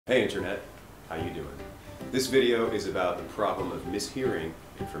Hey Internet, how you doing? This video is about the problem of mishearing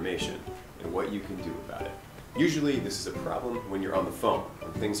information and what you can do about it. Usually this is a problem when you're on the phone,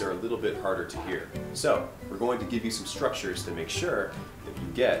 when things are a little bit harder to hear. So, we're going to give you some structures to make sure that you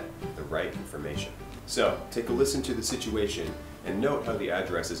get the right information. So, take a listen to the situation and note how the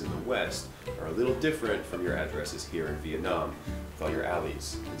addresses in the West are a little different from your addresses here in Vietnam with all your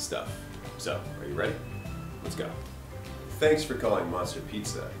alleys and stuff. So, are you ready? Let's go. Thanks for calling Monster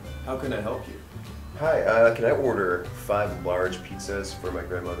Pizza. How can I help you? Hi, can I order 5 large pizzas for my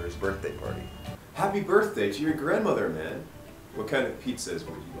grandmother's birthday party? Happy birthday to your grandmother, man. What kind of pizzas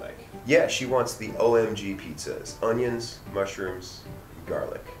would you like? Yeah, she wants the OMG pizzas. Onions, mushrooms,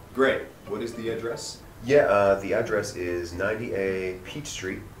 garlic. Great. What is the address? Yeah, the address is 90A Peach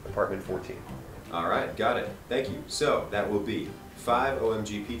Street, apartment 14. Alright, got it. Thank you. So, that will be 5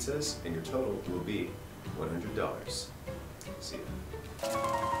 OMG pizzas, and your total will be $100. See you.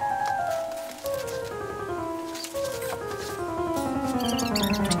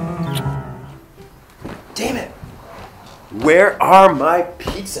 Damn it! Where are my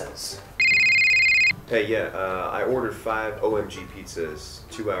pizzas? Hey, yeah, I ordered 5 OMG pizzas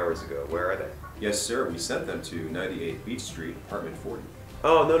 2 hours ago. Where are they? Yes, sir. We sent them to 98 Beach Street, apartment 40.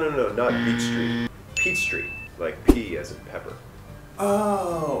 Oh, no, not Beach Street. Peach Street, like P as in pepper.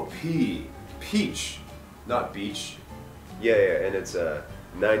 Oh, P. Peach, not beach. Yeah, and it's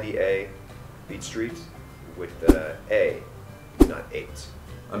 90A Beach Street with A, not 8.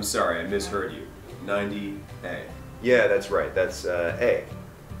 I'm sorry, I misheard you. 90A. Yeah, that's right. That's A,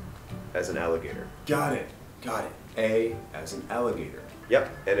 as an alligator. Got it. A as an alligator.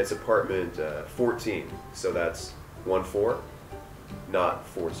 Yep, and it's apartment 14, so that's 14, not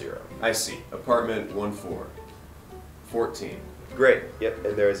 40. I see. Apartment 14. Great. Yep,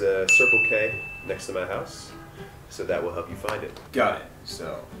 and there's a Circle K next to my house, so that will help you find it. Got it.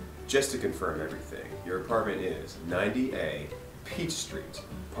 So, just to confirm everything, your apartment is 90A Peach Street,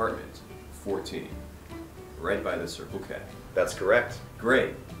 apartment 14, right by the Circle K. That's correct.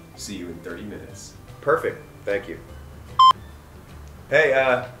 Great. See you in 30 minutes. Perfect. Thank you.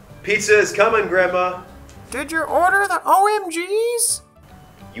 Hey, pizza is coming, Grandma. Did you order the OMGs?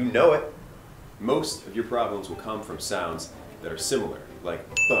 You know it. Most of your problems will come from sounds that are similar, like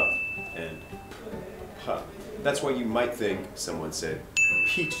buh and huh. That's why you might think someone said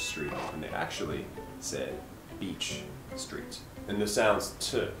Peach Street when they actually said Beach Street. And the sounds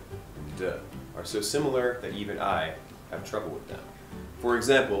t and d are so similar that even I have trouble with them. For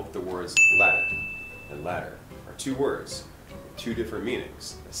example, the words ladder and ladder are 2 words with 2 different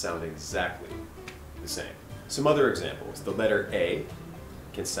meanings that sound exactly the same. Some other examples: the letter A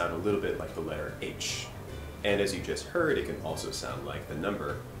can sound a little bit like the letter H. And as you just heard, it can also sound like the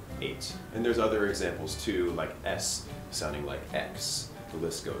number 8. And there's other examples too, like S sounding like X. The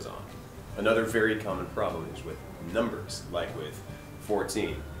list goes on. Another very common problem is with numbers, like with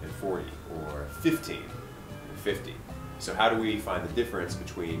 14 and 40, or 15 and 50. So how do we find the difference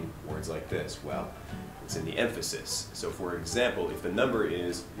between words like this? Well, it's in the emphasis. So for example, if the number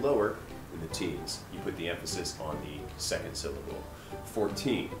is lower in the teens, you put the emphasis on the second syllable.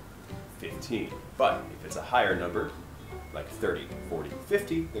 14, 15. But if it's a higher number, like 30, 40,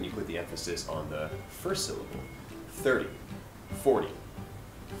 50, then you put the emphasis on the first syllable. 30, 40,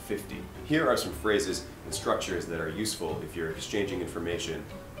 50. Here are some phrases and structures that are useful if you're exchanging information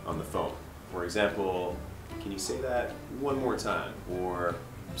on the phone. For example, can you say that one more time? Or,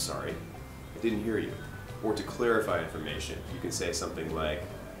 sorry, I didn't hear you. Or to clarify information, you can say something like,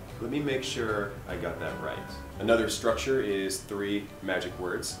 let me make sure I got that right. Another structure is 3 magic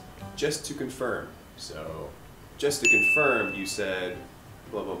words, just to confirm. So, just to confirm, you said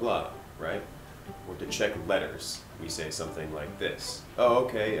blah blah blah, right? Or to check letters, we say something like this. Oh,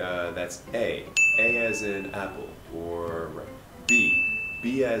 okay, that's A. A as in apple. Or B.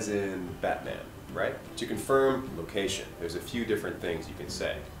 B as in Batman, right? To confirm location, there's a few different things you can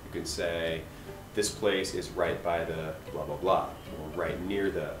say. You can say, this place is right by the blah blah blah, or right near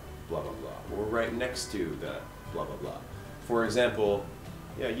the blah blah blah, or right next to the blah blah blah. For example,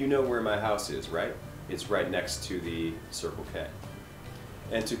 yeah, you know where my house is, right? It's right next to the Circle K.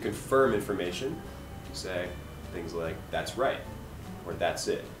 And to confirm information, you say things like, that's right, or that's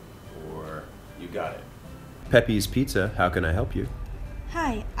it, or you got it. Pepe's Pizza, how can I help you?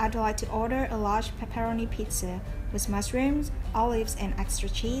 Hi, I'd like to order a large pepperoni pizza with mushrooms, olives, and extra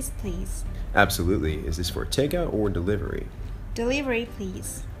cheese, please. Absolutely. Is this for takeout or delivery? Delivery,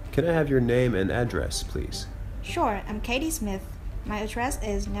 please. Can I have your name and address, please? Sure, I'm Katie Smith. My address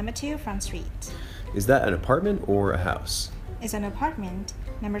is number 2 Front Street. Is that an apartment or a house? It's an apartment.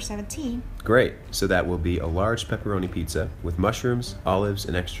 Number 17. Great. So that will be a large pepperoni pizza with mushrooms, olives,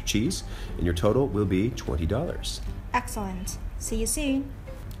 and extra cheese, and your total will be $20. Excellent. See you soon.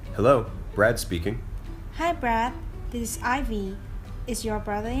 Hello, Brad speaking. Hi, Brad. This is Ivy. Is your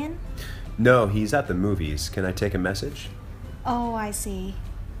brother in? No, he's at the movies. Can I take a message? Oh, I see.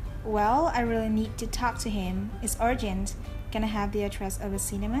 Well, I really need to talk to him. It's urgent. Can I have the address of the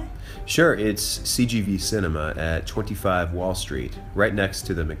cinema? Sure, it's CGV Cinema at 25 Wall Street, right next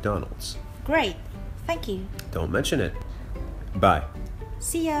to the McDonald's. Great. Thank you. Don't mention it. Bye.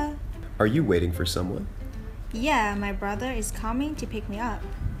 See ya. Are you waiting for someone? Yeah, my brother is coming to pick me up.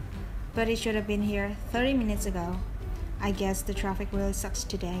 But he should have been here 30 minutes ago. I guess the traffic really sucks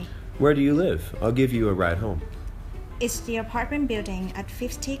today. Where do you live? I'll give you a ride home. It's the apartment building at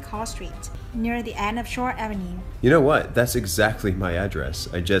 50 Call Street, near the end of Shore Avenue. You know what? That's exactly my address.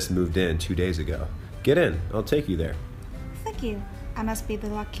 I just moved in 2 days ago. Get in. I'll take you there. Thank you. I must be the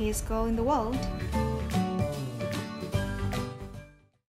luckiest girl in the world.